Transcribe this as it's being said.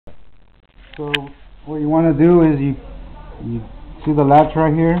So what you want to do is you see the latch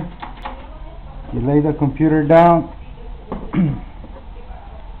right here. You lay the computer down,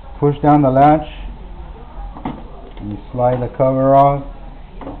 push down the latch, and you slide the cover off,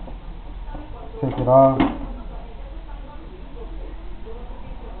 take it off.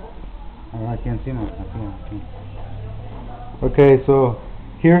 Oh, I can't see nothing. Okay, so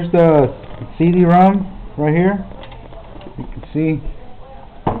here's the CD-ROM right here. You can see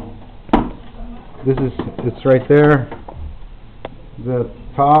it's right there. The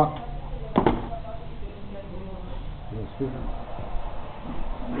top.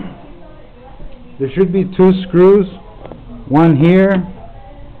 There should be two screws, one here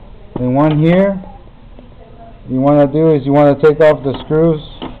and one here. What you want to do is you want to take off the screws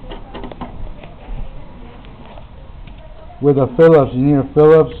with a Phillips. You need a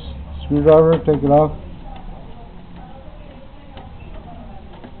Phillips screwdriver. Take it off.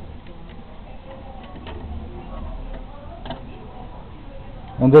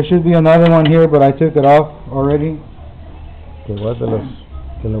 And there should be another one here, but I took it off already. Que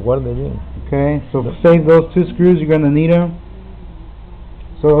lo guarde bien. Okay, so save those two screws. You're gonna need them.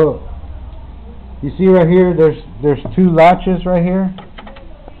 So you see right here, there's two latches right here.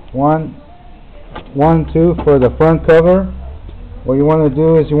 One, two for the front cover. What you want to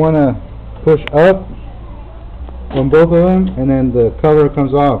do is you want to push up on both of them, and then the cover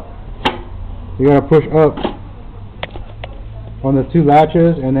comes off. You gotta push up on the two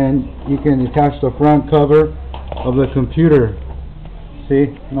latches, and then you can attach the front cover of the computer.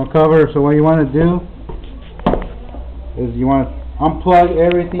 See, no cover. So what you want to do is you want to unplug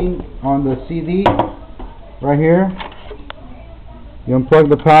everything on the CD right here. You unplug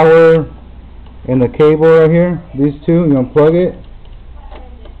the power and the cable right here. These two, you unplug it,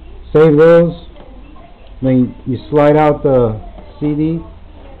 save those, then you slide out the CD,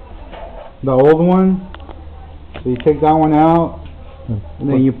 the old one. So you take that one out, and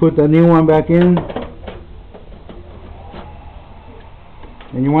then you put the new one back in,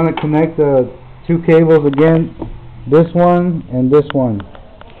 and you want to connect the two cables again, this one and this one,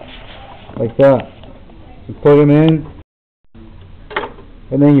 like that. You put them in,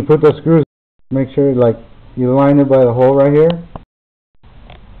 and then you put the screws. Make sure like you line it by the hole right here,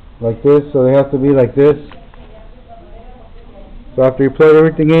 like this. So they have to be like this. So after you plug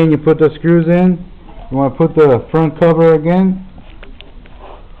everything in, you put the screws in. You want to put the front cover again.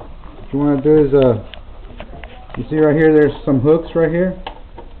 What you want to do is, you see right here, there's some hooks right here.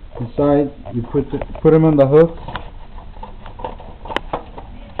 Inside, you put them on the hooks,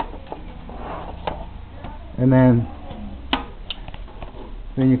 and then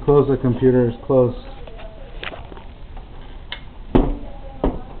you close the computer. It's closed.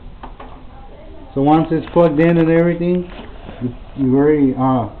 So once it's plugged in and everything, you already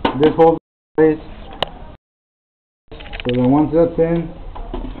this holds in place. So then once that's in,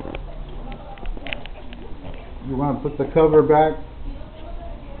 you want to put the cover back,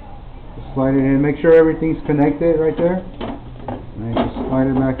 slide it in, make sure everything's connected right there, and then just slide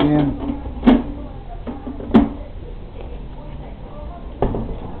it back in.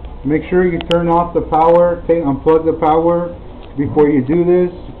 Make sure you turn off the power, unplug the power before you do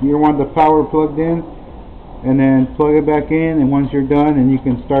this. You don't want the power plugged in, and then plug it back in, and once you're done, and you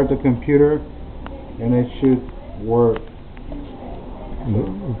can start the computer, and it should work.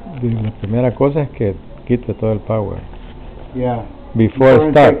 La primera cosa es que quite todo el power. Yeah. Before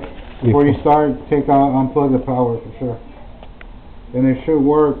you start, unplug the power for sure. And it should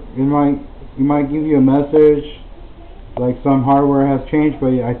work. It might give you a message like some hardware has changed,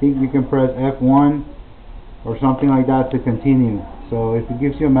 but I think you can press F1 or something like that to continue. So if it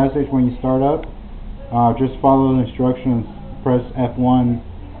gives you a message when you start up, just follow the instructions. Press F1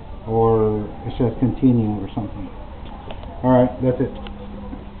 or it says continue or something. Alright, that's it.